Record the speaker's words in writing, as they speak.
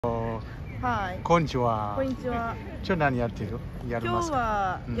はい。こんにちは。こんにちは。今日何やってる？やり今日ますか？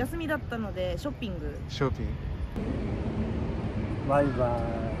は休みだったのでショッピング。ショッピング。バイバイ。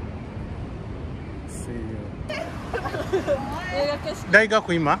See you。大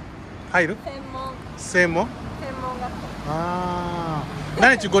学今入る？専門学校。ああ。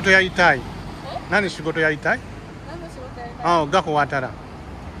何仕事やりたい？何仕事やりたい？ああ、学校終わったら。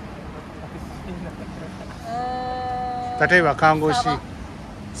例えば看護師。何？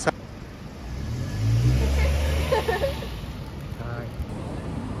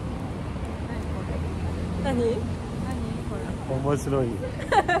何これ？面白い。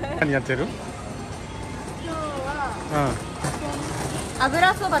何やってる？今日は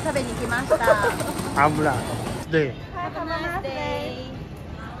油そば食べに来ました。油。で。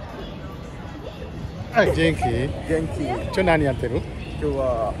はい、元気？元気。今日何やってる？今日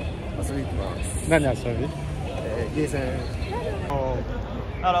は遊びに行きます。何遊び？ゲーセン。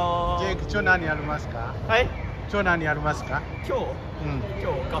ハロー。今日何やりますか？はい。今日何やりますか？今日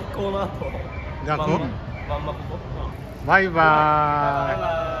学校の後。学校？まんまここ。バイ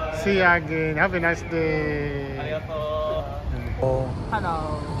バイ。See you again. Have a nice day. ありがとう。ハ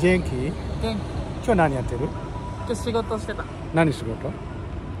ロー。元気？元気。今日何やってる？今日仕事してた。何仕事？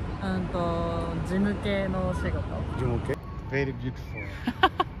事務系の仕事。事務系？ Very beautiful.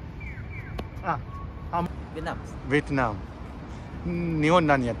 ベトナム。日本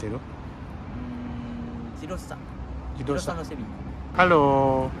何やってる？自動車。自動車のセビ。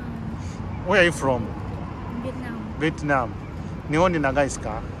Hello. Where are you from? Vietnam. Vietnam. 日本に長いです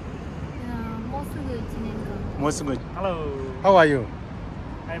か？もうすぐ1年間。もうすぐ。 Hello. How are you?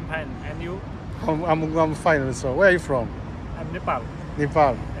 I'm fine. And you? I'm fine also. Where are you from? I'm Nepal.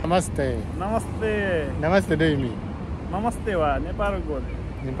 Nepal. Namaste. Namaste. Namaste do you mean? Namaste はネパール語で。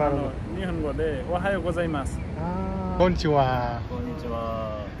ネパール語。日本語でおはようございます。こんにちは。こんにち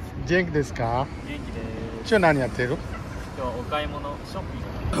は。元気ですか？元気です。今日何やってる？今日お買い物ショッピン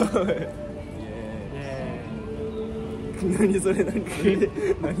グ。何それ何それ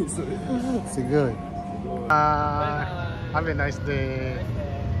何それ。すごい。Have a nice day.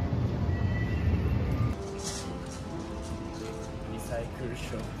 リサイクルシ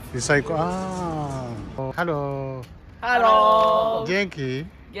ョップ。リサイクル。Hello. ハロー。元気？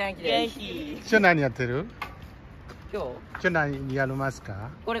元気です。今日何やってる？今日何やります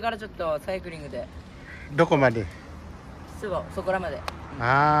か？これからちょっとサイクリングでどこまで？すぐそこらまで。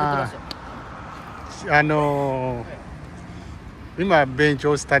今勉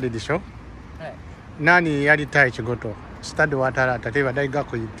強スタディでしょ？はい。何やりたい仕事？スタディ終わったら例えば大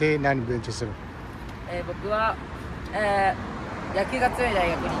学行って何勉強する？僕は、野球が強い大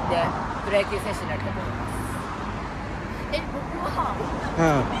学に行ってプロ野球選手になりたいと思います。僕は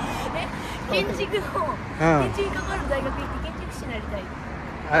建築に関わる大学行って建築士になりたい。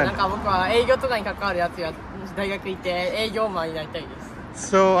なんか僕は営業とかに関わるやつや大学行って営業マンになりたいです。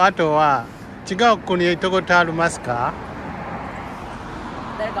そう、あとは違う国へ行ったことありますか？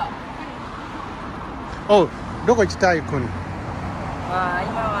誰か？どこ行きたい国？今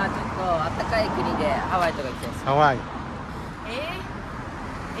はちょっと暖かい国でハワイとか行きたいです。ハワイ。エ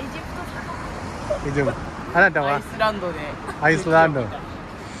ジプト。あなたは？アイスランドで。アイスランド。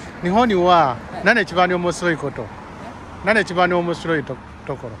日本には何一番に面白いこと？何一番に面白いと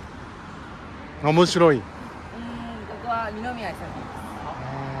ころ？面白い。ここは二宮さん。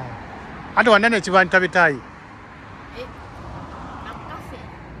あとは何一番食べたい？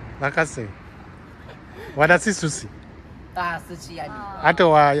落花生。私寿司。寿司屋に。あ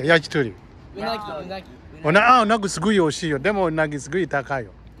とは焼き鳥。うなぎ。うなぎすごい美味しいよ。でもうなぎすごい高い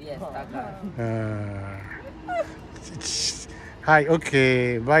よ。はい、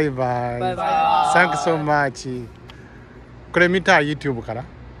OK。バイバイ。バイバイ。Thank you so much。これ見た YouTube から。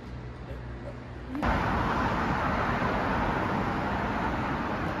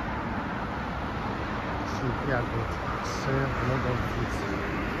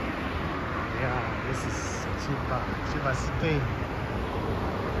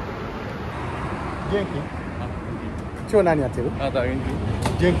元気？今日何やってる？あなた元気？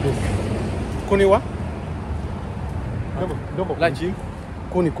元気です。国は？どこ？ランチ？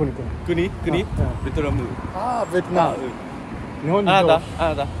国。ベトナム。ベトナム。日本にあな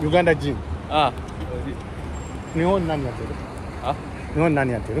た。ユガンダ人。日本何やってる？日本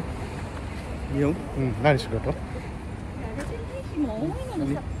何やってる？日本？何仕事？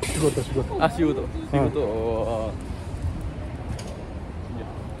仕事。仕事。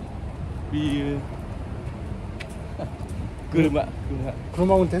ビール。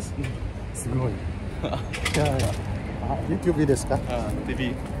車運転？すごい。YouTube ですか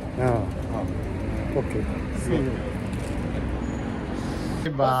？TV。OK。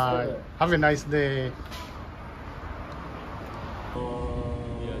Bye. Have a nice day.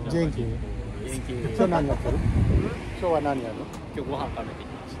 元気？元気。今日何やってる？今日は何やるの？今日ご飯食べてき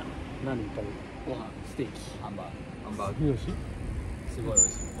ました。何食べる？ご飯、ステーキ、ハンバーグ。美味しい？すごい美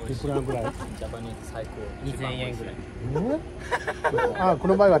味しい。いくらぐらい？ジャパニーズ最高。2000円ぐらい。あ、こ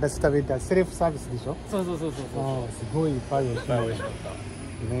の前私食べたセルフサービスでしょ？そう。あ、すごいいっぱい美味しい。美味しかった。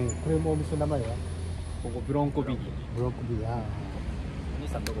ね、これもお店の名前は？ここブロンコビリー。ブロックビー。あ、お兄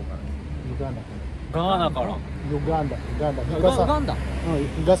さんどこから？ユガンダ。ガーナから。ユガンダ。ウガンダ。うん、ユ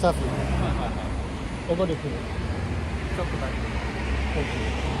ガサフ。どこで来る？ちょっとだけ。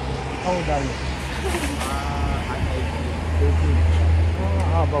How old are you?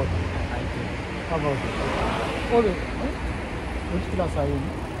 How about? How about? おる？おいくらさい？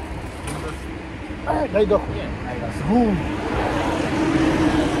あ、大学。すごい。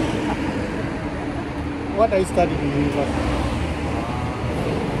What are you studying in university?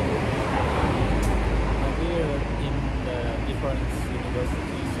 Here in the different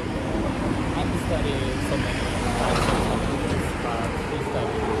universities, I'm studying so many subjects, but we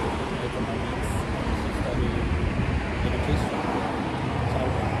study economics, we study education,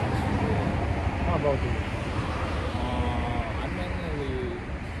 child education. How about you? I'm mainly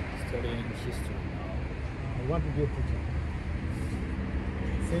studying history now. What did you teach?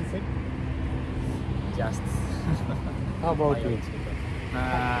 Sensei? Just. How about you?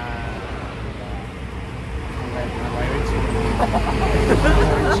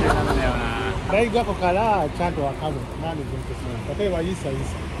 大学からちゃんとわかる。何で勉強するの？例えばいいさ。例え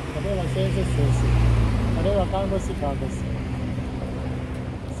ば先生。例えば看護師。そ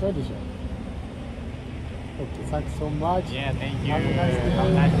うでしょ。Okay, thank you so much. Yeah, thank you. Have a nice day. Have a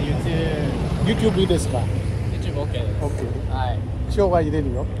nice day, you too. YouTube いいですか？ YouTube OK です。 OK。はい。今日は入れ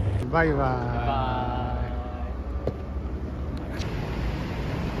るよ。バイバイ。バイ。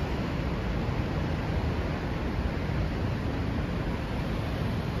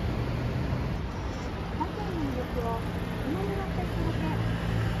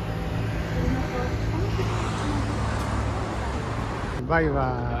バイバ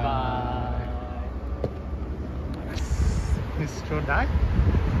イ。This Chodai?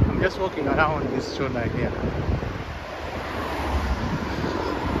 I'm just walking around this Chodai here.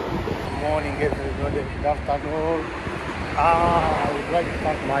 Good morning, everybody. Good afternoon. I would like to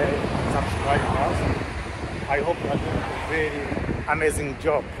thank my subscribers. I hope you are doing a very amazing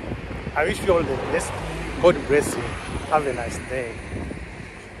job. I wish you all the best. God bless you. Have a nice day.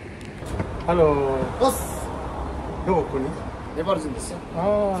 Hello. どこに？ネパール人ですよ。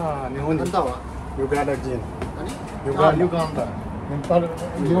ああ、日本人。あんたは？ユガンダ人。何？ユガンダ。ユガンダ。ネパール、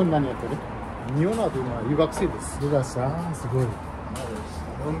日本何やってる？日本は今留学生です。ユガさん、すごい。日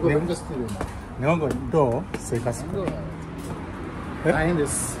本語勉強してる。日本語どう？生活。大変で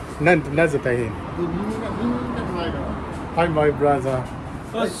す。なぜ大変？みんなじゃないから。Hi, my brother.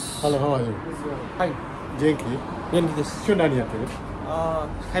 Hello, how are you? はい。元気？元気です。今日何やってる？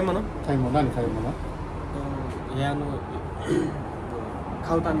買い物？何買い物？部屋の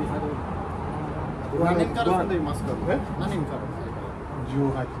買うために何年から住んでいますか？え？何年から？18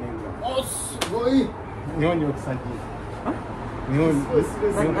年ぐらい。お、すごい。日本におく最近。日本に。すごいすご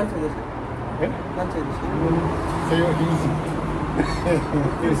い。何歳ですか？え？何歳ですか？それを気にし。びっ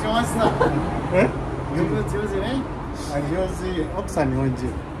くりしました。え？上手ね。上手。奥さん日本人。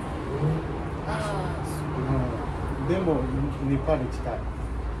でもネパール行きたい。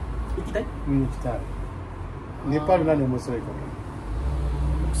行きたい？行きたい。ネパール何面白いか。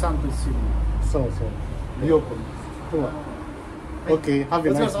奥さんと一緒に。そう。旅行とは。Okay, have a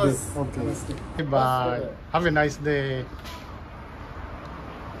nice day. Okay. Bye. Have a nice day.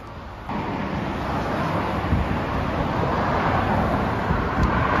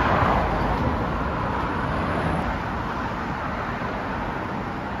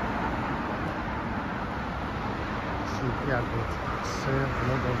 Yeah, serve a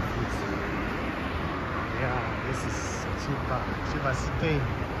lot of foods. Yeah, this is Chiba City.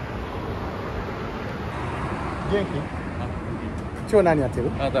 元気？今日何やってる？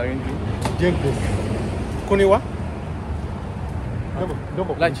あなた元気？元気です。国は？ど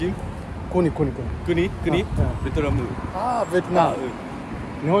こ？来週？国。ベトナム。ああ、ベトナム。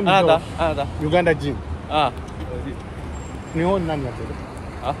日本にあなた。ユガンダ人。あ。日本何やってる？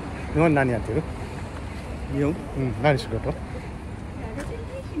あ？日本何やってる？日本？うん、何仕事？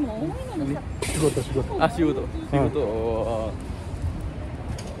仕事。あ、仕事。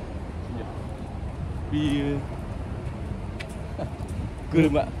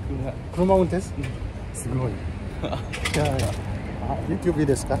車運転？すごい。YouTube いい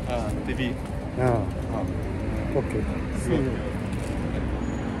ですか？TV。OK。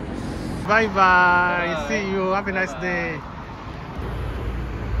Bye bye. See you. Have a nice day.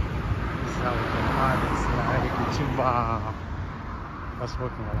 So it's like Chiba. I was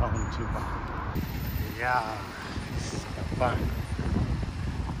walking around Chiba. Yeah, it's fun.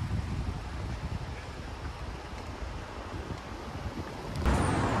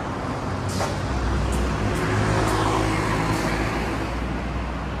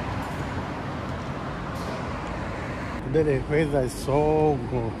 Today the weather is so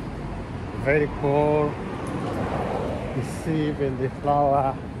good, very cool. You see even the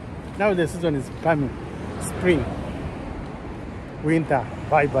flower. Now the season is coming, spring, winter,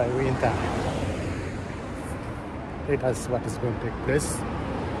 bye bye winter. Let us see what is going to take place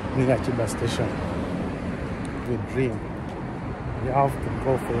near Chiba station. We dream. You have to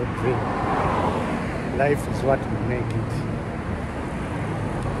go for a dream. Life is what we make it.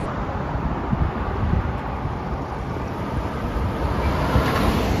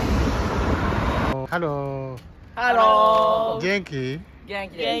 Hello. ハロー。元気？元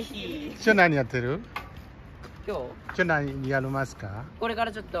気です。今日何やってる？今今日何やりますか？これか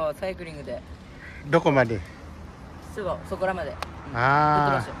らちょっとサイクリングで。どこまで？すぐそこらまで。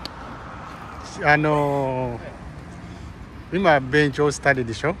ああ、今勉強したり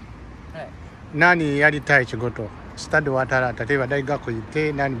でしょ？はい。何やりたい仕事？スタディ終わったら例えば大学行っ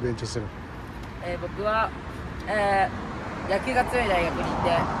て何勉強する？僕は、野球が強い大学に行っ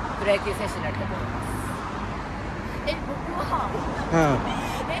てプロ野球選手になりたいと思います。僕は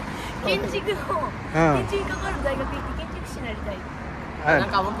建築に関わる大学行って建築士になりたい。なん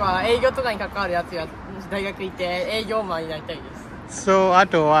か僕は営業とかに関わるやつが大学行って営業マンになりたいです。そう、あ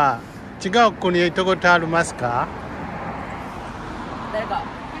とは違う国へ行ったことありますか？誰か。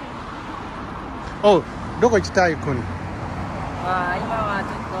お、どこ行きたい国？今はちょっ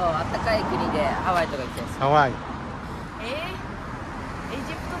とあったかい国でハワイとか行きたいです。ハワイ。エジ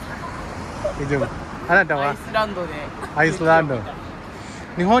プト以上。あなたは？アイスランドで。アイスランド。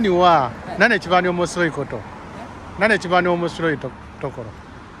日本には何一番に面白いこと？何一番に面白いとこ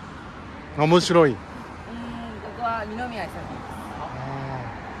ろ？面白い。僕は二宮さんです。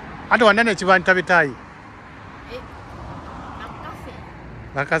あとは何一番に食べたい？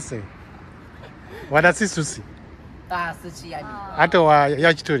落花生。私寿司。寿司屋に。あとは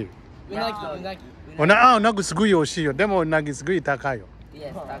焼き鳥。うなぎ。うなぎすごい美味しいよ。でもうなぎすごい高いよ。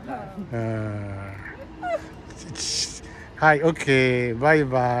はい、OK。バイ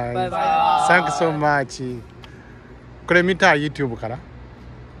バイ。Thank you so much。これ見た YouTube から。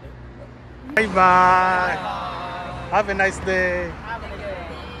バイバイ。Have a nice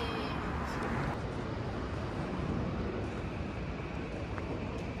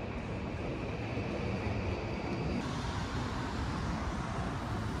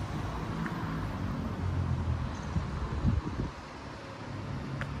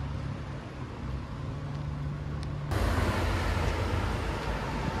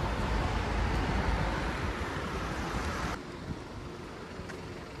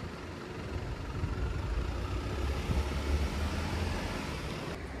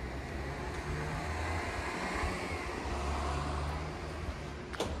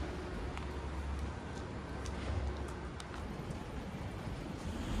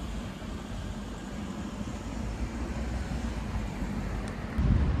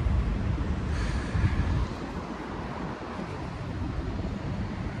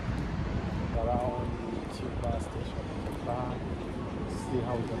Chiba station in Japan, see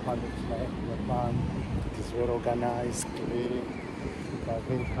how Japan looks like. Japan is well organized, clean, people are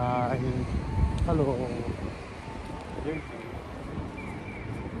very kind. Hello.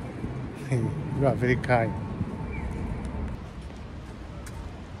 You are very kind.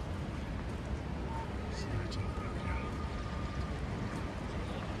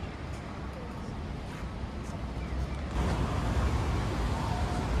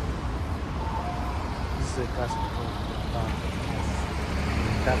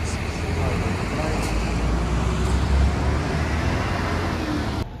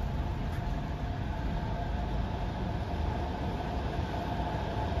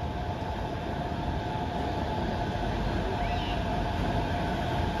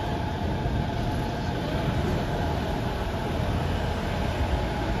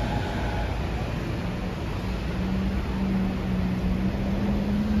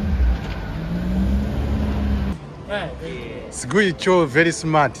すごい超 very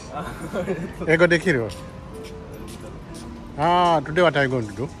smart。英語できる。Today what are you going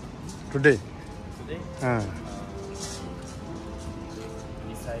to do? Today?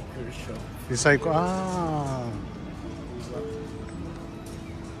 Recycle shop. Recycle.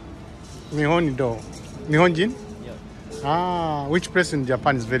 日本にどう？日本人？ Which place in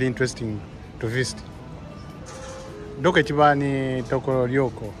Japan is very interesting to visit? どこ一番にところ良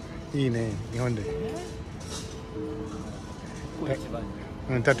好いいね日本で。例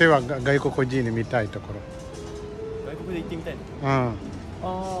えば外国人に見たいところ。外国で行ってみたいところ。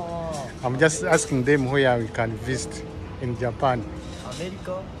I'm just asking them where we can visit in Japan. アメリ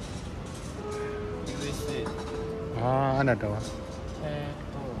カ、USA。あなたは？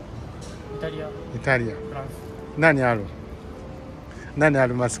イタリア。イタリア。フランス。何ある？何あ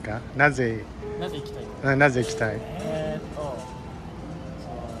りますか？なぜ行きたい？なぜ行きたい？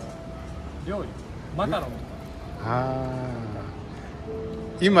料理、マカロンとか。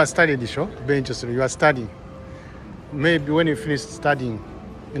今スタディでしょ？勉強する。You are studying. Maybe when you finish studying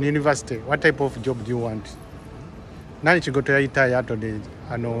in university, what type of job do you want? 何仕事やりたい後で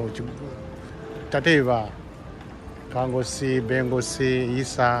例えば看護師、弁護士、医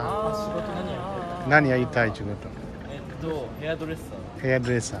者。仕事何やりたい仕事？ヘアドレッサー。ヘアド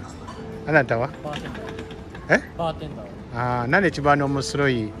レッサー。あなたは？バーテンダー。バーテンダー。何一番面白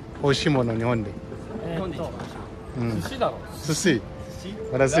い美味しいもの日本で？寿司だろ。寿司。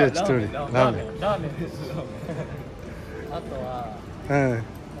私はちょっとラーメン。あとは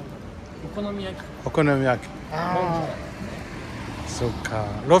お好み焼き。お好み焼き。そうか。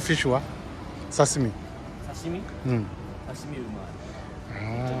ローフィッシュは？刺身。刺身？刺身うま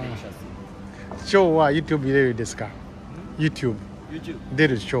い。ショーは YouTube 見れるですか？ YouTube 出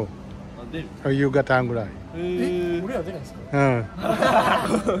るショー。夕方ぐらい。俺は出るんですか？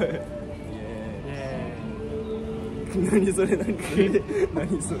何それ何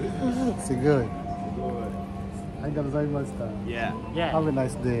それすごい。ありがとうございました。Have a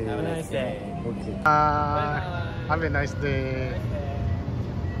nice day. Have a nice day. Okay. Have a nice day.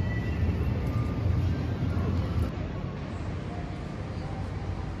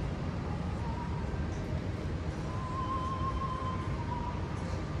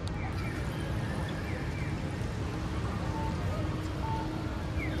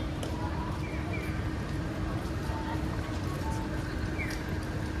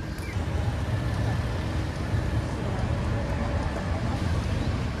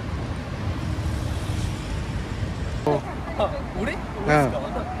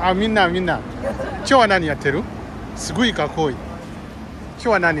 みんな今日は何やってる？すごいかっこいい。今日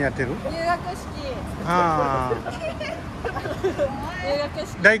は何やってる？入学式。入学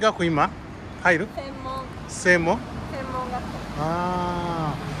式。大学今入る？専門学校。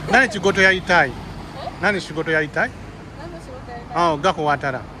何仕事やりたい？何仕事やりたい？学校終わっ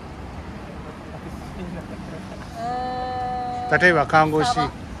たら。例えば看護師。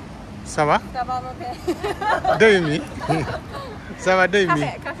サバ？どういう意味？サバどういう意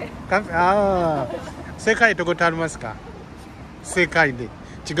味？カフェ。世界どこありますか？世界で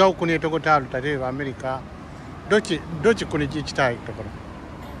違う国どこある？例えばアメリカ。どっち国に行きたいとこ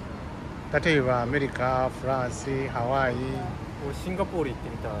ろ？例えばアメリカ、フランス、ハワイ。シンガポール行って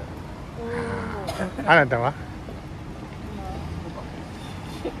みたい。あなたは？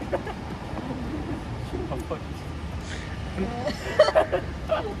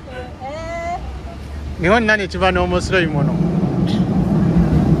日本何一番面白いもの？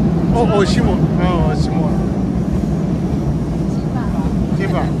おいしいもの。おいしいもの。千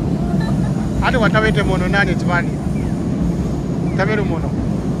葉。あとは食べてるもの何一番に？食べるもの。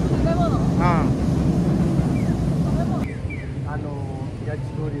焼き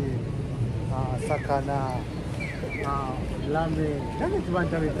鳥、魚、ラーメン。何一番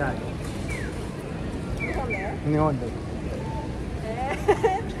食べたい？日本で。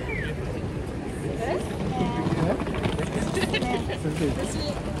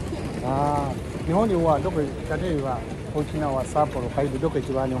日本にはどこ、例えば沖縄、札幌、北海道、どこ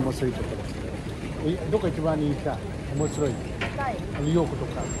一番に面白いところ？どこ一番に行った面白い？ニューヨークと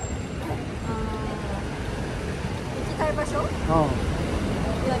か。行きたい場所？い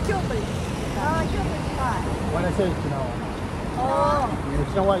や、京都行きたい。京都行きたい。私は沖縄。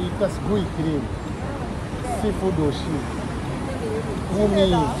沖縄行ったすごいきれい。シーフード美味しい。海、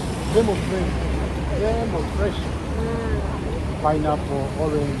でもフレッシュ。パイナップル、オ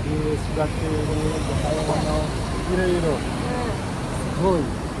レンジ、スダケ、いろいろ。すごい。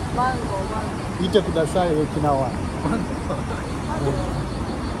マンゴー。見てください、沖縄。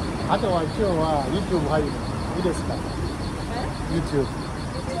あとは今日は YouTube 入る。いいですか？ YouTube。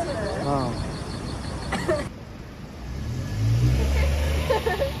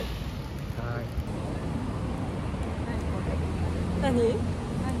何？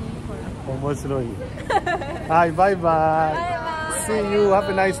面白い。はい、バイバイ。See you. Have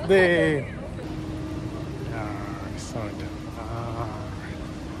a nice day. Soalnya,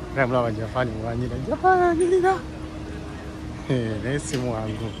 Japan ini dah. Benissimo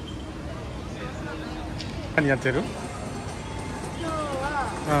anche.何やってる？今日は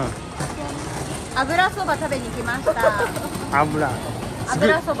うん。油そば食べに来ました油。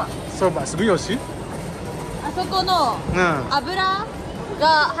油そばそばすぐよし？あそこのうん。あ油が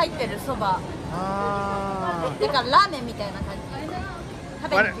入ってるそばあ。だからラーメンみたいな感じ食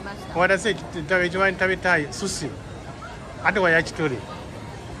べに来ました私一番食べたい寿司。あとは焼き鳥。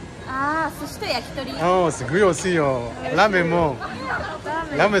ああ寿司と焼き鳥おお、すごい美味しいよ。ラーメンも。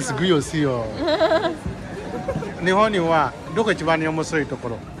ラーメンすごい美味しいよ。日本にはどこ一番に面白いとこ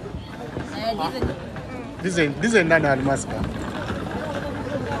ろ？ディズニーディズニー何ありますか？デ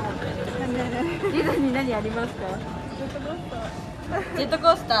ィズニー何ありますか？ジェットコ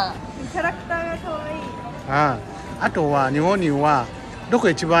ースターキャラクターが可愛いあとは日本にはどこ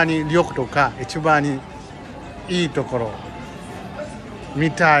一番に魅力とか一番にいいところ見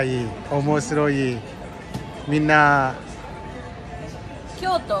たい面白いみんな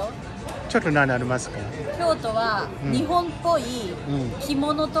京都ちょっと何ありますか？京都は日本っぽいうん着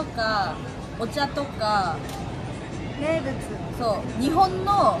物とかお茶とか名物そう日本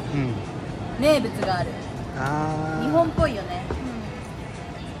のうん名物があるあ日本っぽいよね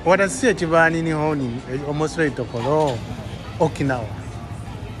私一番に日本に面白いところ沖縄意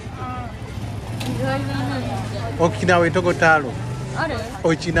外な沖縄行ったことあるある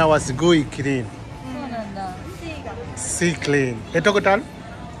沖縄すごいきれいそうなんだシークリーン行ったことある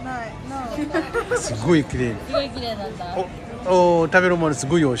すごいきれいすごい綺麗なんだお食べるものす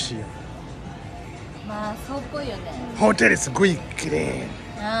ごい美味しいまあそうっぽいよねホテルすごいきれい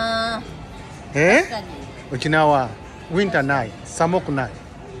あー確かに沖縄ウィンターない寒くない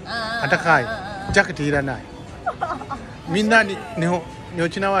暖かいジャケットいらないみんなに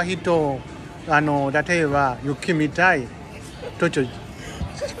沖縄人例えば雪みたい途中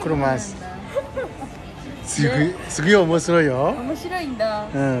来ますすごい面白いよ面白いんだ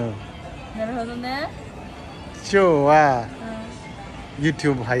うんなるほどね今日は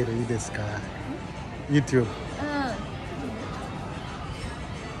YouTube 入るいいですか YouTube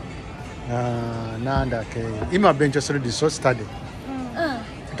なんだっけ今勉強するでしょスタデ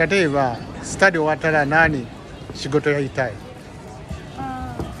ィ例えばスタディ終わったら何仕事やりたい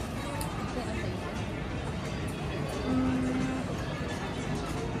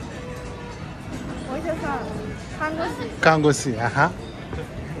お医者さん看護師は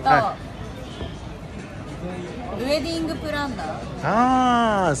ウェディングプランナー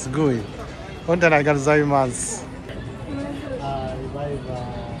ああすごい本当にありがとうございますはいバイバ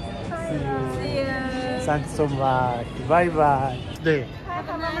イ See you Thanks so much バイバイでHave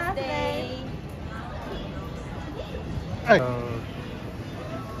a nice day はい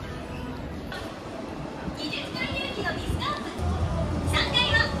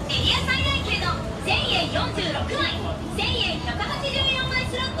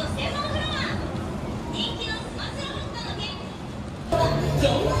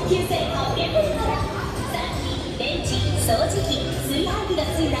掃除機、炊飯器が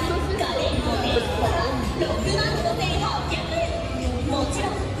ついた家電5点セットが6万5800円もちろ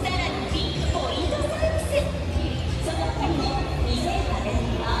んさらにビッグポイントサービスその他にも2800円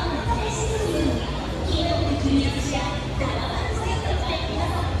アームカレーシリーズ機能の組み合わせやタワマンセットで皆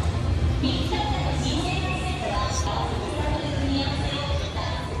さんビッグタワーの新生活セットは合わせて3の組み合わせを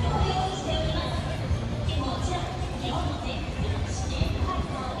ご用意しておりますもちろん基本の点指定配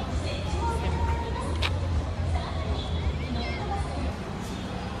送設置をしております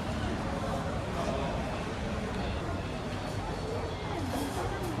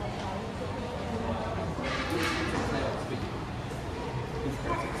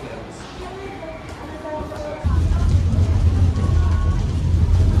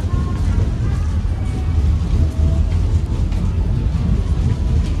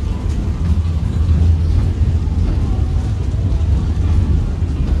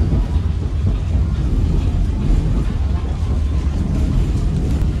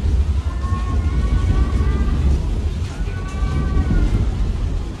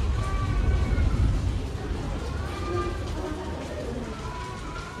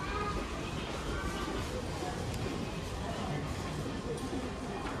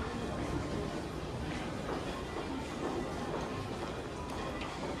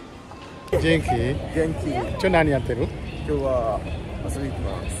元気元気。今日何やってる今日は遊びに行き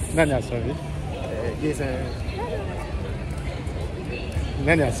ます。何遊びゲーセン。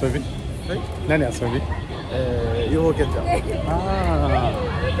何遊びはい。何遊びUFO キャッチャー。あ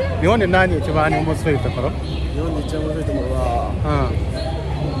あ日本で何一番面白いところ日本で一番面白いところは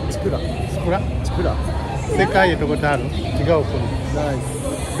チクラ。スクラチクラ。世界行ったことある違う国ナイ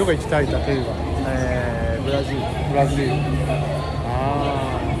ス。どこ行きたい例えばブブラジル。ブラジル。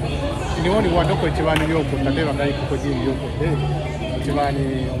ああ。日本にはどこ一番によく、例えば外国人旅行で一番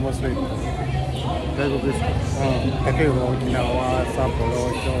に面白いところ。外国ですか？うん。例えば沖縄、札幌、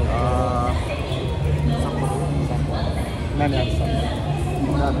京都。ああ。札幌。何ある札幌？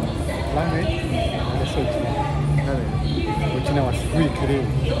ラーメン。ラーメン？あれそう沖縄。ラーメン。沖縄すごい綺麗。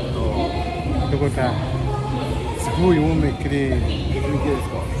どこだ？すごい海綺麗。海綺麗で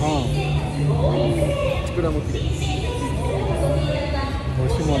すか？ちくらも綺麗。おい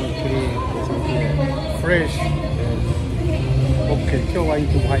しいもの綺麗。フレッシュ。OK。今日は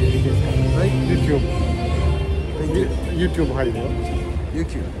YouTube 入るいいですか？はい。YouTube 入るよ。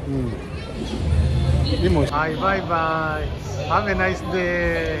YouTube。うん。でも、はい、バイバイ。Have a nice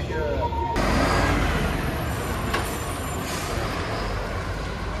day.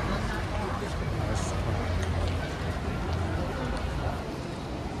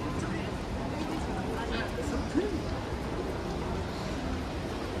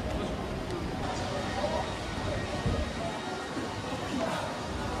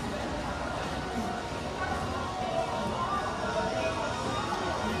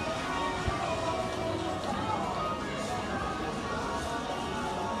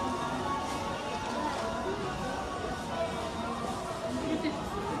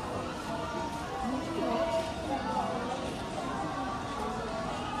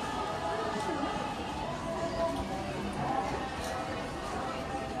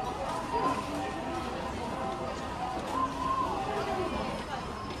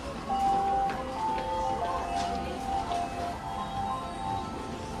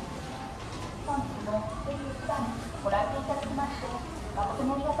 ご覧いただきまして誠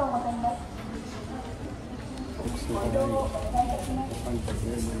にありがとうございます。ご移動をお願いいたします。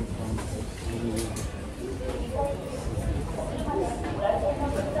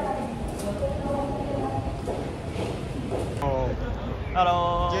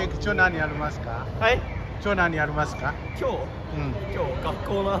ジェイク、今日何やりますか？はい。今日何やりますか？今日、うん。今日学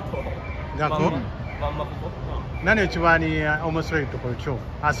校の後。学校？まんまここ。何一番に面白いところ今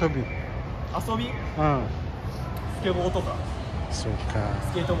日？遊び。遊び？うん。スケボーとか。そうか。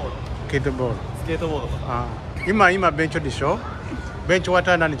スケートボード。スケートボード。スケートボードとか。ああ。今勉強でしょ？勉強終わっ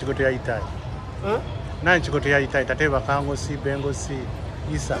たら何仕事やりたい？何仕事やりたい？例えば看護師、弁護士、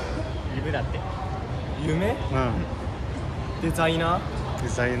医者。夢だって。夢？うん。デザイナー？デ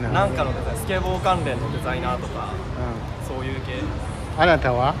ザイナー。なんかのデザイン、スケボー関連のデザイナーとか、うん。そういう系。あな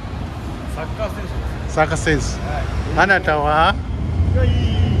たは？サッカー選手です。サッカー選手。あなたは？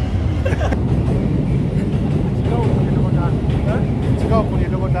違う国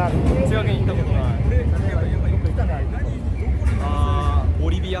どこだ？違う国行ったことない。ああ、ボ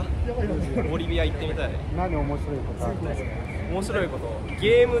リビア行ってみたい。何面白いことある？面白いこと、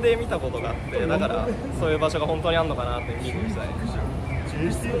ゲームで見たことがあって、だからそういう場所が本当にあるのかなって見に行きたい。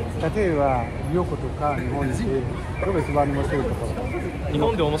例えば旅行とか日本でどこ一番面白いところ？日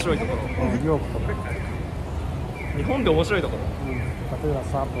本で面白いところ。旅行とか。日本で面白いところ。例えば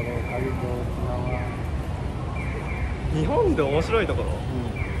札幌、カリブ、沖縄。日本で面白いところ。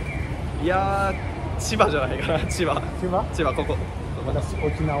いやー、千葉じゃないかな。千葉、ここ。私、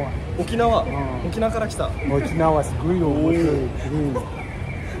沖縄。沖縄から来た。沖縄すごい面白い。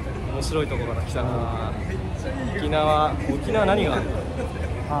面白いところから来たな。沖縄何があるの？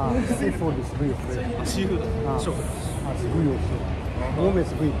シーフードすごいよ。シーフード。ショック。すごいよ。海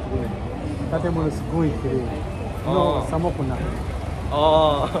すごい綺麗。建物すごい綺麗。寒くない。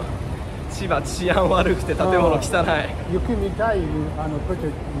ああ、千葉治安悪くて建物汚い。雪みたいに途中行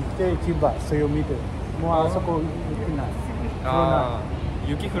って千葉それを見て、もうあそこ雪ない。ああ、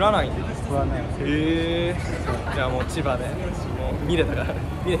雪降らないんだ。降らない。じゃあもう千葉でもう見れたから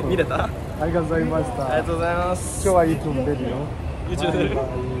見れた。ありがとうございました。ありがとうございます。今日は YouTube 出るよ。YouTube 出る。疲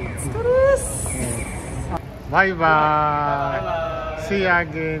れです。バイバイ。See you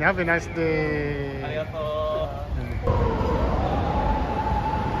again. Have a nice day. ありがとう。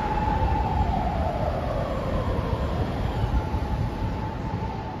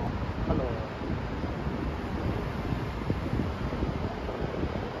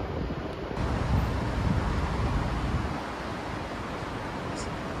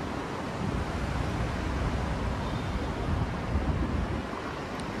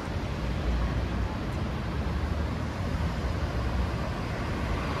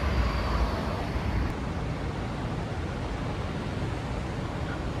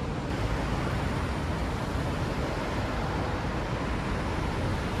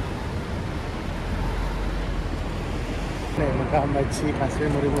Magamachi kasi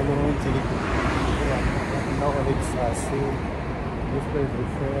marunong sila. No, it's refill.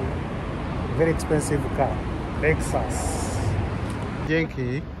 very expensive car, Lexus. 元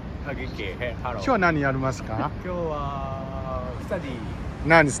気？あ、元気。ハロー。今日は何やりますか？今日はスタディ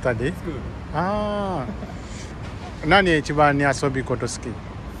何スタディ？スクール。ああ。何一番に遊びこと好き？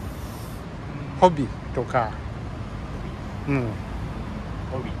ホビーとか。うん。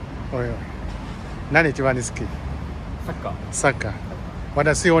ホビー。おいおい。何一番に好き？サッカー。サッカー。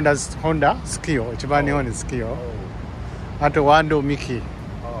私ホンダ好きよ。一番日本で好きよ。あとワンドミキ。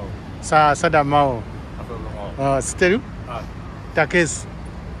さあ、サダマオ。知ってる？タケス。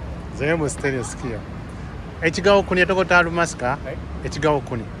全部知ってるよ、好きよ。違う国やったことありますか？違う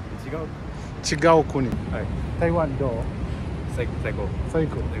国。違う国。台湾どう？最高。最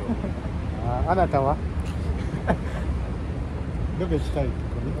高。あなたは？どこ行きたい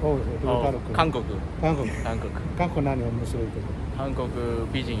国？韓国。韓国何面白いとこ？韓国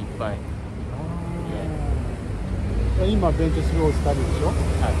美人いっぱい。今勉強するスタディでしょ？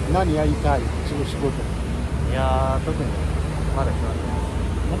何やりたい？仕事。いやー、特にまだ決まってない。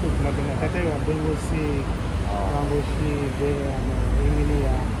もっと決まってない。例えば弁護士、看護師でエンジニ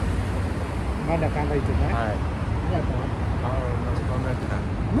ア、まだ考えてない？はい。考えてない。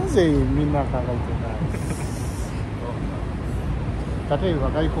なぜみんな考えてない？例えば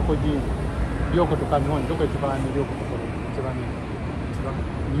外国人、旅行とか日本どこ一番旅行ところ一番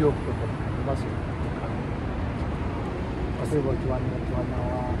ニューヨークとかいますよ。例えば一番は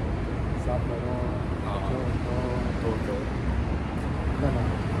札幌、京都、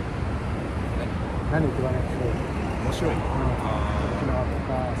何一番面白い。沖縄と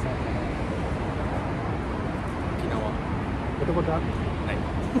か札幌。沖縄。行ったことある？はい。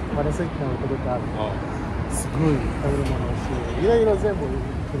私行ったことある。すごい食べるもの美味しい。いろいろ全部来る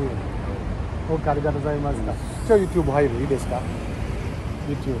よ。OK、ありがとうございます。今日 YouTube 入る？いいですか？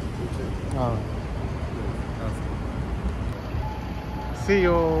 YouTube。See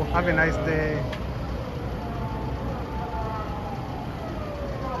you. Have a nice day.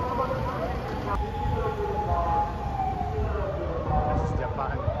 This is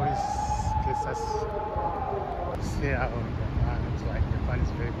Japan. Police cases. See how Japan is like. Japan is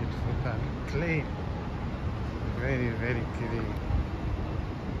very beautiful and clean. Very, very clean.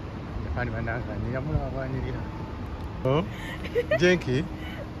 Japan はなんか似合うものがにいる。お？元気？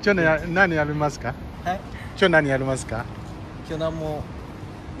今日何やりますか？はい。今日何やりますか？今日何も。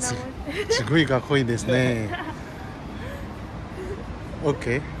すごいかっこいいですね。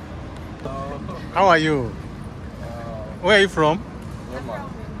Okay. How are you? Where are you from?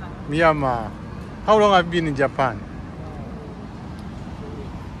 Myanmar. How long have you been in Japan?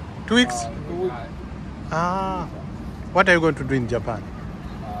 2 weeks? Ah. What are you going to do in Japan?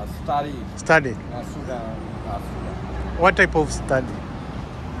 Study. Study. What type of study?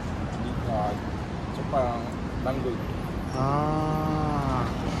 Japan language. Ah.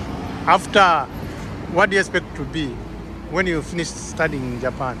 After, what do you expect to be when you finish studying in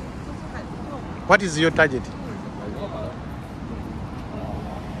Japan? What is your target?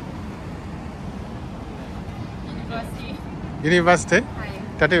 University?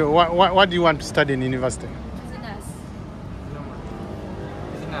 What do you want to study in university?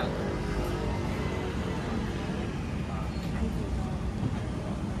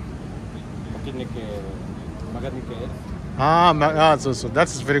 So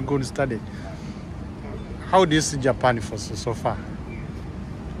that's very good study. How do you see Japan so far?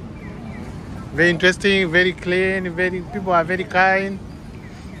 Very interesting, very clean, people are very kind.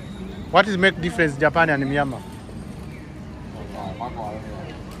 What is make difference Japan and Myanmar?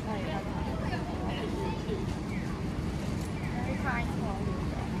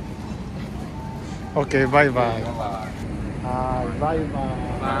 Okay, bye bye. Bye bye.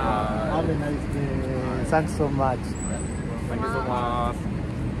 Have a nice day. Thanks so much. Thank you so much.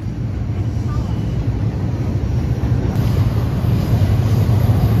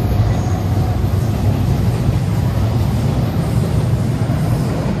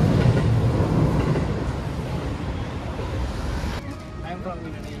 I'm from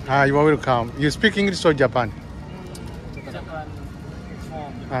Indonesia. You are welcome. You speak English or Japan? Japan.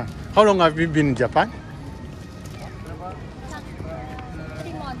 How long have you been in Japan?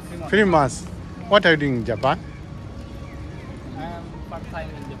 3 months. What are you doing in Japan? I'm part-time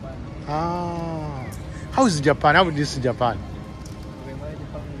in Japan. How is Japan? How is Japan? Bagaimana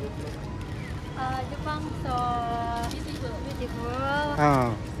Jepang menurut lo? Jepang so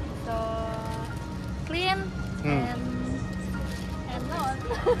beautiful, so clean and hot.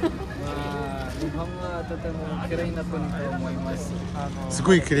 日本はとても綺麗な国と思います。す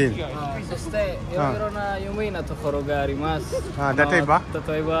ごい綺麗。そしていろいろな有名なところがあります。例えば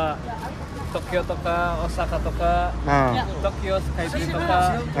東京とか大阪とか、東京スカイビルと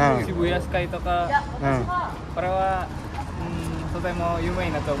か、渋谷スカイとか、これは、とても有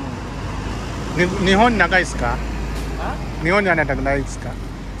名だと思う。日本長いですか？日本には長くないですか？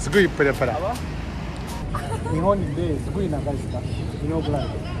すごいペラペラ。日本ですごい長いですか？日本ぐらい。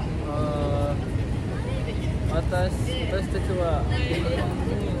私たちは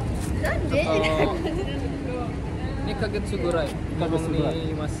2ヶ月ぐらい日本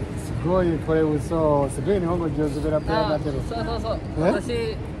にいます。すごい、これ嘘。すごい日本語上手ペラペラになってる。そうそうそう。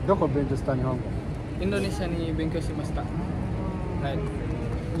私、どこ勉強した日本語？インドネシアに勉強しました。はい。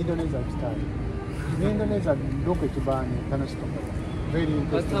インドネシア行きたい。インドネシアどこ一番楽しかった？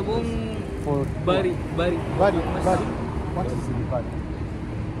多分バリ。What is in Bali?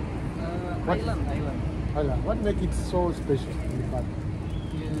 Island. What makes it so special in Bali?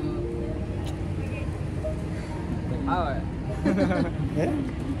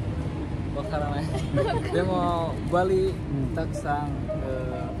 わからない。でもバリたくさん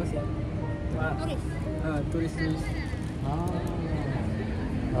トリスト。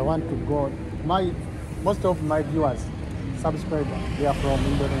I want to go. Most of my viewers, subscribers, they are from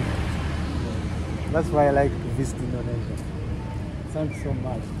Indonesia. That's why I like to visit Indonesia. Thanks so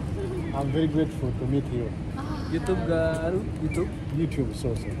much. I'm very grateful to meet you. YouTube がある？ YouTube,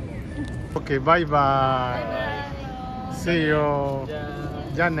 so. Okay, bye bye. See you.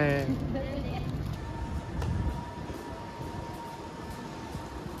 じゃあね。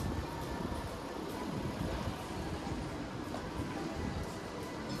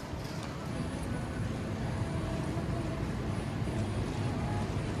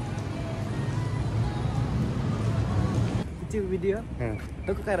YouTube ビデオ？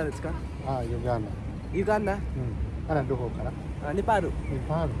どこからですか？ユガンダ。ユガンダ？あらどこから？ネパール。ネ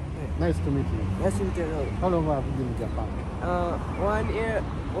パール。Nice to meet you. Nice to meet you. How long have you been in Japan? 1 year,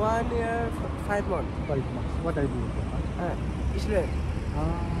 5 months. 5 months. What are you doing in Japan? Israel.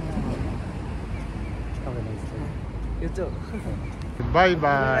 Have a nice day. You too. Bye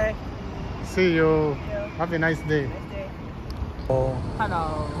bye. See you. Have a nice day. Hello.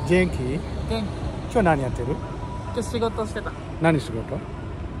 元気？今日何やってる？今日仕事してた。何仕事？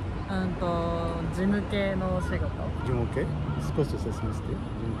事務系の仕事。事務系？少し説明して。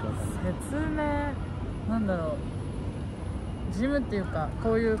説明なんだろう。事務っていうか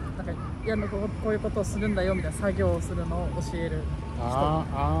こういうなんかこういうことをするんだよみたいな作業をするのを教える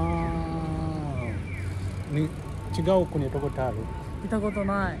人。違う国どこってある？行ったこと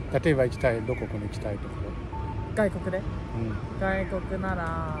ない。例えば行きたいどこに行きたいところ？外国で？外国な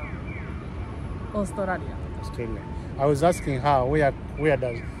らオーストラリア。Australia. I was asking her where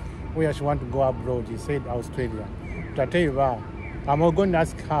she want to go abroad. She said Australia. But I'm going to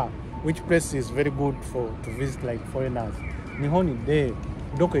ask her which place is very good to visit like foreigners. 日本で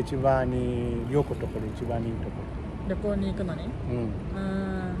どこ一番に旅行ところ一番いいところ？旅行に行くのに？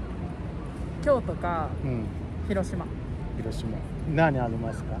京都か広島。広島。何あり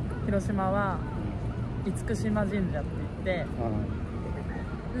ますか？広島は厳島神社って言って、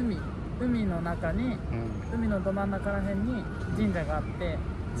海の中に、海のど真ん中ら辺に神社があって、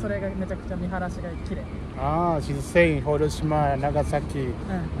それがめちゃくちゃ見晴らしが綺麗。She's saying Hiroshima, Nagasaki,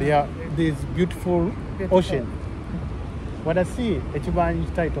 there's beautiful ocean. 私一番行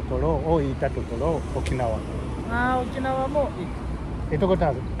きたいところを行ったところ沖縄。沖縄もいい。行ったこと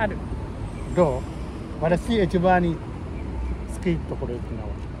ある？ある。どう？私一番好きところ沖縄。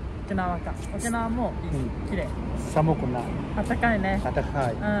沖縄か。沖縄もいい。綺麗。寒くない。暖かいね。暖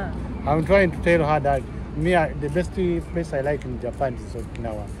かい。I'm trying to tell her that the best place I like in Japan is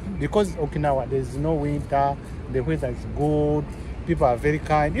Okinawa. Because Okinawa, there's no winter, the weather is good, people are very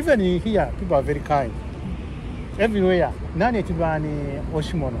kind. Even here, people are very kind. Everywhere. 何一番美味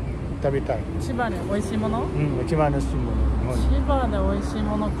しいもの食べたい？千葉で美味しいもの？一番美味しいもの。千葉で美味しい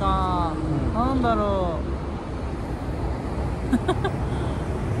ものか。なんだろ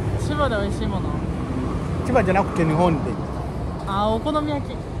う。千葉で美味しいもの？千葉じゃなくて日本で。お好み焼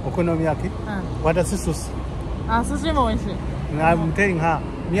き。お好み焼き？私寿司。寿司も美味しい。I'm telling her,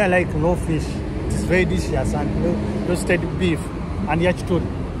 me I like raw fish. It's very delicious and roasted beef and 焼き鳥。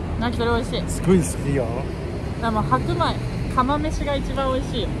焼き鳥美味しい。すごい好きよ。でも白米、釜飯が一番美味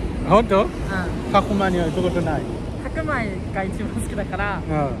しいよ。本当？白米には行ったことない。白米が一番好きだから、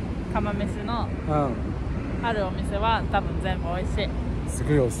釜飯のあるお店は多分全部美味しい。す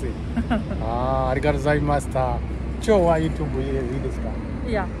ごい美味しい。ありがとうございました。今日は YouTube いいですか？い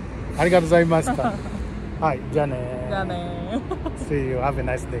いや。ありがとうございました。はい、じゃあね。じゃあね。See you. Have a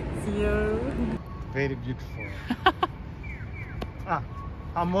nice day. See you. Very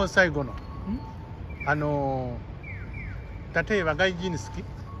beautiful. もう最後の。例えば外人好き？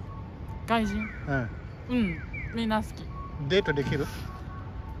外人うんうんみんな好き。デートできる？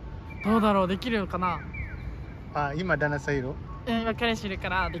どうだろう、できるかな。あ、今旦那さんいる？今彼氏いるか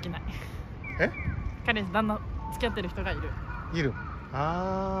らできない。え？彼氏旦那付き合ってる人がいる。いる。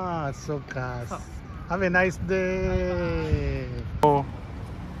ああ、そうか。そう。 Have a nice day. お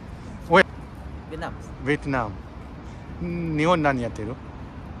い、ベトナムです。ベトナム。日本何やってる？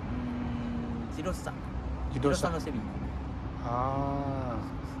自動車。自動車のセミ。あ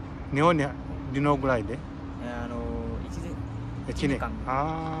あ。日本にどのぐらいで？1年。あ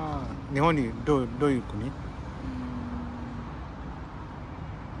あ。日本にどういう国？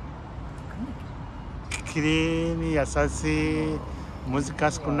きれいに優しい、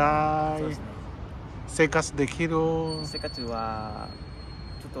難しくない、生活できる。生活は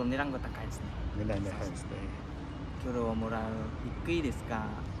ちょっと値段が高いですね。値段が高いですね。給料をもらう低いですが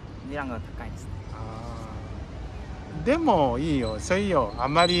値段が高いですね。でもいいよ、そういうよ、あ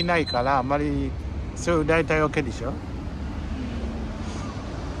まりないから、あまりそういう大体 OK でしょ。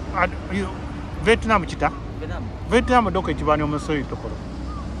あ、ベトナム来た？ベトナムどこ一番面白いところ？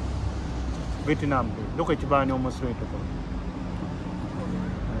ベトナムでどこ一番面白いとこ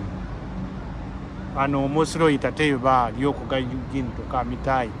ろ？面白い、例えばよく外人とか見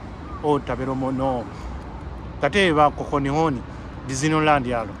たいを食べるもの、例えばここ日本にディズニーラン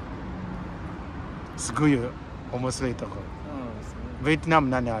ドある、すごい面白いところ。ベトナム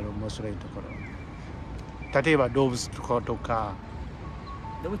何ある面白いところ？例えば動物とか、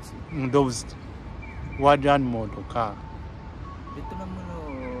動物ワードアニモルとか。ベトナムの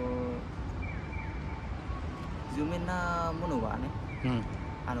有名なものはね、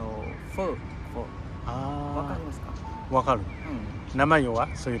フォー。わかりますか？わかる。名前は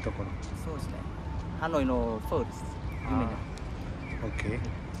そういうところ。そうですね。ハノイのフォーです。有名な。OK。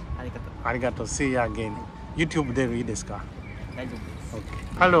ありがとう。ありがとう。See you again. YouTube 出るいいですか？大丈夫です。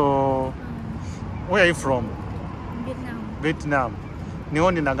OK。Hello. Where are you from? ベトナム。日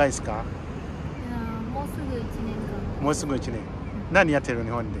本に長いですか？もうすぐ1年間。もうすぐ1年。何やってる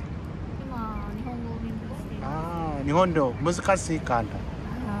日本で？今日本語を勉強しています。ああ、日本語難しいかな。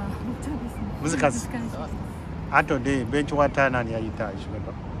本当ですね。難しい。あとで勉強終わったら何やりたい仕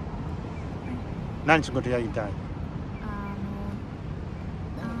事？何仕事やりたい？私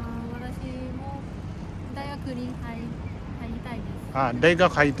も大学に入りたいです。あ、大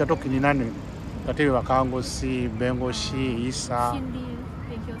学入った時に何？例えば看護師、弁護士、医者。心理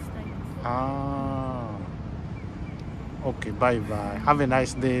勉強したいです。ああ。OK、バイバイ。Have a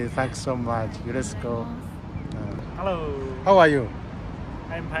nice day. Thanks so much. Let's go. Hello. How are you?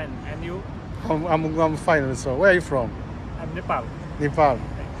 I'm fine. And you? I'm fine also. Where are you from? I'm Nepal. Nepal.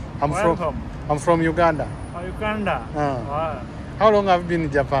 I'm from Uganda. Oh, Uganda. Wow. How long have you been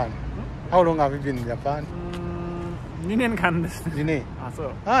in Japan? How long have you been in Japan? 2年間ですね。2年。あ、そ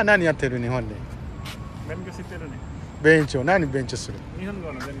う。あ、何やってる日本で？勉強してるね。勉強、何勉強する？日本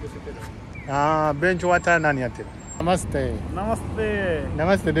語の勉強してる。ああ、勉強終わったら何やってる？ナマステ。ナマステ。ナ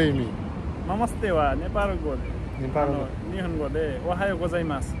マステどういう意味？ナマステはネパール語で。ネパール語。日本語でおはようござい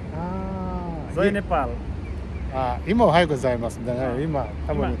ます。ああ。ゾイネパール。あ、今おはようございます。だから今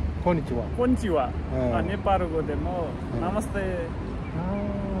多分こんにちは。こんにちは。ネパール語でもナマステ。あ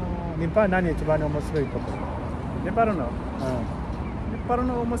あ、ネパール何一番面白いところ？ネパールの。ネパール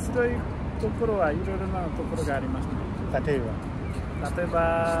の面白いところはいろいろなところがありますね。例え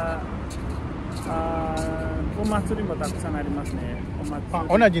ばお祭りもたくさんありますね。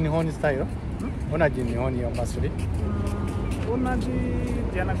同じ日本にスタイル？同じ日本にお祭り？同じ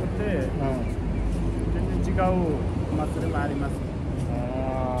じゃなくて、全然違うお祭りもあります。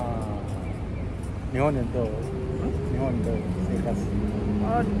日本でどう？日本で生活？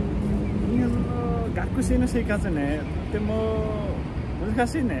日本の学生の生活ね、とても難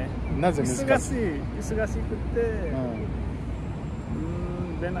しいね。なぜ難しい？忙しくて、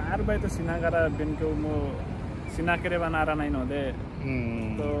アルバイトしながら勉強もしなければならないので、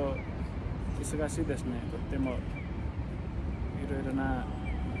忙しいですね。とてもいろいろな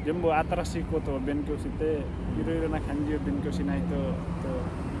全部新しいことを勉強して、いろいろな漢字を勉強しないと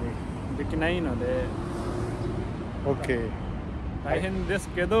できないので、OK。大変です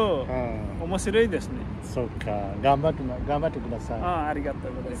けど、面白いですね。そうか、頑張ってください。ありがと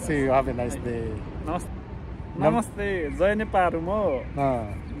うございます。 See you, have a nice day. ナマステ、ゾイネパールも、ネ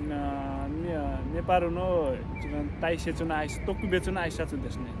パールの一番大切な特別な挨拶で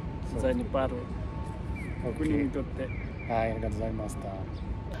すね。ゾイネパール、国にとって。はい、ありがとうございました。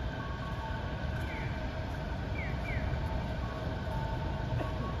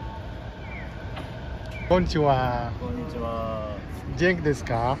こんにちは。こんにちは。元気です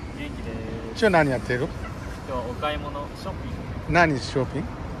か？元気です。今日何やってる？今日はお買い物、ショッピング。何ショッピング？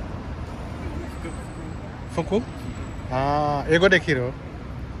服？ああ、英語できる？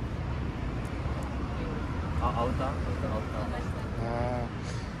アウター。あ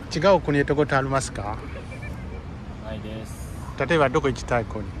あ、違う国へ行ったことありますか？ないです。例えばどこ行きたい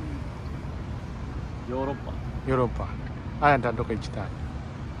国？ヨーロッパ。ヨーロッパ。あなたどこ行きたい？ア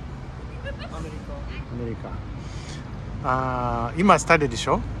メリカ。アメリカ。ああ、今スタディでし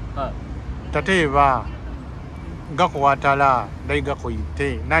ょ？はい。例えば学校終わったら大学行っ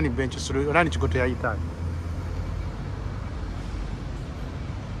て何勉強する？何仕事やりたい？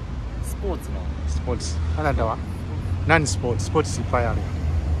スポーツの。スポーツ。あなたは？何スポーツ？スポーツいっぱいあるよ。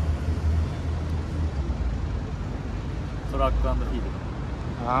トラック&フィールド。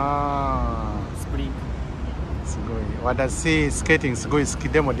ああ、スプリント。すごい。私スケーティングすごい好き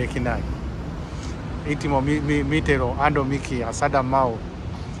でもできない。いつも見てる安藤美希、浅田真央、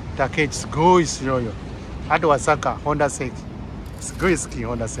竹内すごい強いよ。あとはサッカー、本田誠希。すごい好き、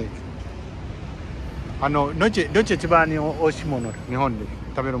本田誠希。どっち一番に美味しいもの？日本で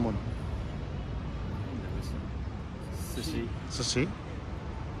食べるもの？寿司。寿司？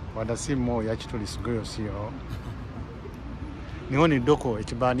私も焼き鳥すごい美味しいよ。日本にどこ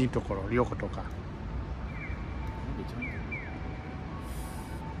一番いいところ？旅行とか。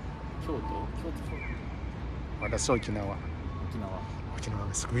京都。私沖縄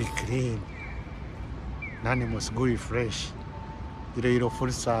すごいクリーン。何もすごいフレッシュ。いろいろフ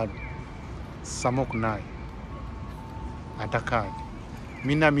ルーツある。寒くない。暖かい。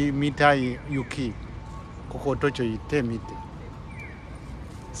みんな見たい雪。ここ途中行ってみて。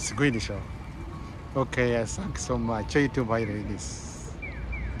すごいでしょ。Okay, thank you so much. ちょいとバイバイです。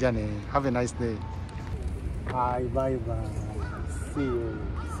じゃあね、Have a nice day. Hi, bye bye. See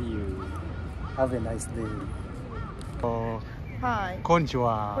you. Have a nice day. はい。こんにち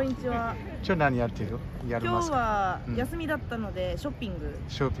は。こんにちは。今日何やってる？やり今日ますか？は休みだったのでショッピング。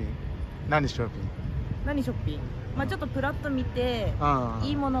ショッピング。何ショッピング？何ショッピング？まあちょっとプラッと見て、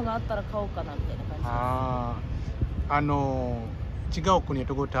いいものがあったら買おうかなみたいな感じです。ああ、違う国へ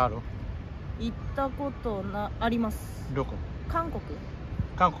行ったことある？行ったことあります。どこ？韓国。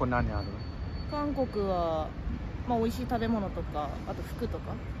韓国何ある？韓国はまあ美味しい食べ物とか、あと服と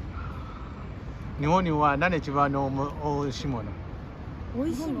か。日本には何一番の美味しいもの？美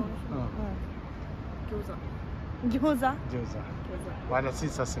味しいもの？餃子。私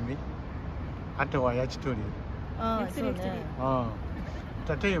刺身。あとは焼き鳥。ああ、そうね。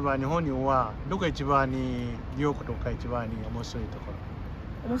例えば日本にはどこ一番に旅行とか一番に面白いとこ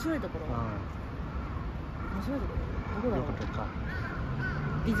ろ？面白いところ？面白いところ？どこだろう？旅行とか。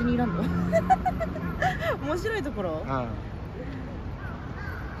ディズニーランド？面白いところ？な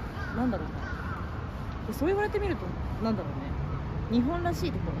んだろうな。そう言われてみるとなんだろうね。日本らし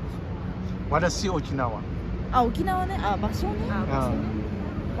いところでしょ。私沖縄。あ、沖縄ね。あ、場所ね。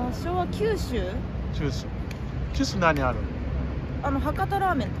場所は九州。九州何ある？博多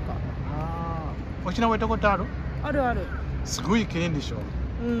ラーメンとか。沖縄行ったことある？あるある。すごい綺麗でしょ。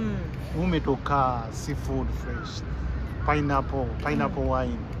海とかシーフードフレッシュ、パイナップルワイ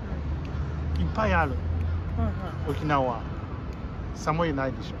ン、いっぱいある。沖縄寒いな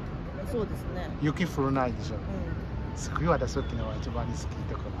いでしょ。そうですね。雪降らないでしょ。すごい私沖縄一番好き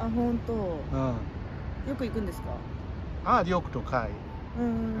だから。あ、本当。よく行くんですか？よくとかい。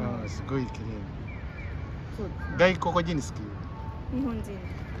すごい綺麗。外国人好き？日本人。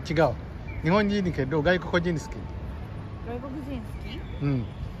違う。日本人だけど外国人好き？外国人好き？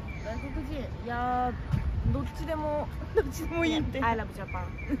外国人、いやどっちでもいいって。I love Japan。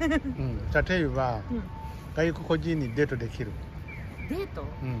例えば外国人にデートできる？デート？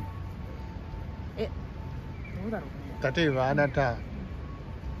どうだろうね。例えばあなた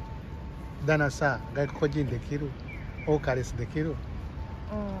旦那さん外国人できる？オーカリスできる？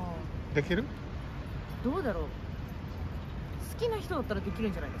できる？どうだろう。好きな人だったらできる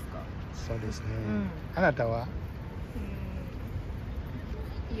んじゃないですか。そうですね。あなたは？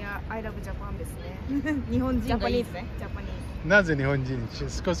いや、I love Japan ですね。日本人がいいですね。ジャパニーズ。なぜ日本人に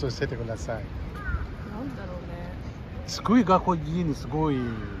少し教えてください。なんだろうね。すごい外国人にすごい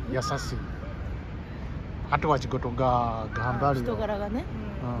優しい。あとは仕事が頑張るよ。人柄がね。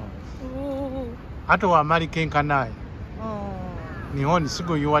あとはあまり喧嘩ない。日本にす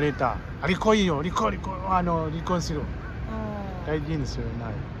ぐ言われた。離婚いいよ、離婚しろ。大事にするな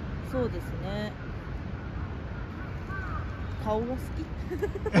い。そうですね。顔が好き。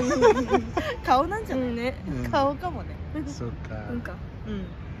顔なんじゃないね。顔かもね。そうか。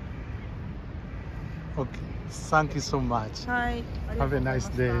OK。Thank you so much. はい。Have a nice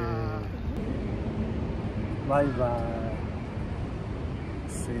day. Bye bye.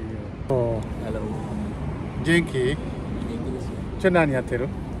 See you. Hello. 元気？今日何やってる？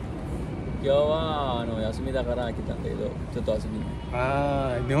今日は休みだから来たんだけど、ちょっと遊びに。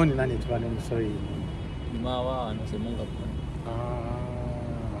ああ、日本に何一番面白いの？今は専門学校。あ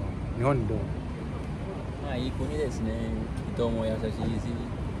あ、日本どう？まあいい国ですね。人も優しいし。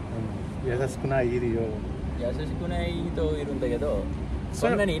優しくないいるよ。優しくない人いるんだけど、そ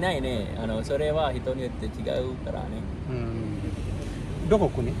んなにいないね。それは人によって違うからね。どこ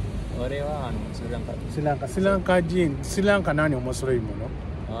国？俺はスリランカ。スリランカ人、スリランカ何面白いもの？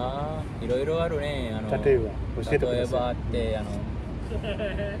ああ、いろいろあるね。例えば教えてください。例えばあって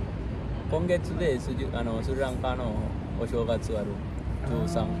今月でスリランカのお正月ある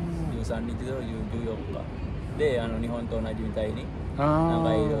13日と14日で日本と同じみたいになん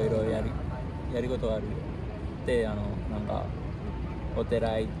かいろいろやりことあるよ。でなんかお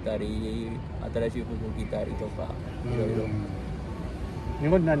寺行ったり新しい服着たりとかいろいろ。日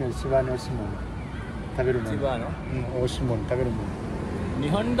本何一番美味しいもの食べるもの？一番美味しいもの食べるもの。日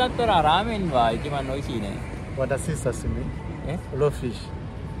本だったらラーメンは一番美味しいね。私刺身、ローフィッシュ、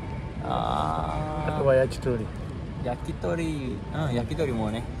あとは焼き鳥。焼き鳥も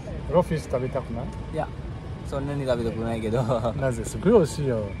ね。ローフィッシュ食べたくない？いや、そんなに食べたくないけど。なぜ？すごい美味しい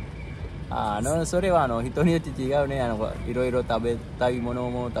よ。それは人によって違うね。いろいろ食べたいもの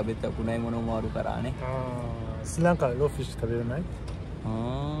も食べたくないものもあるからね。スリランカローフィッシュ食べれない？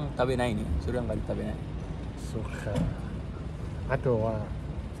食べないね。スリランカで食べない。そうか。あとは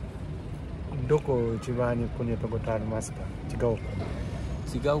どこ一番に国行ったことありますか？違う国は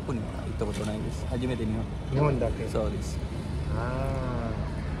行ったことないです。初めて日本だけ。そうです。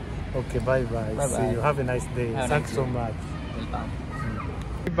Okay, bye bye. See you. Have a nice day. Thanks so much. Welcome.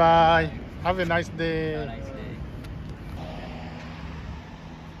 Bye. Have a nice day.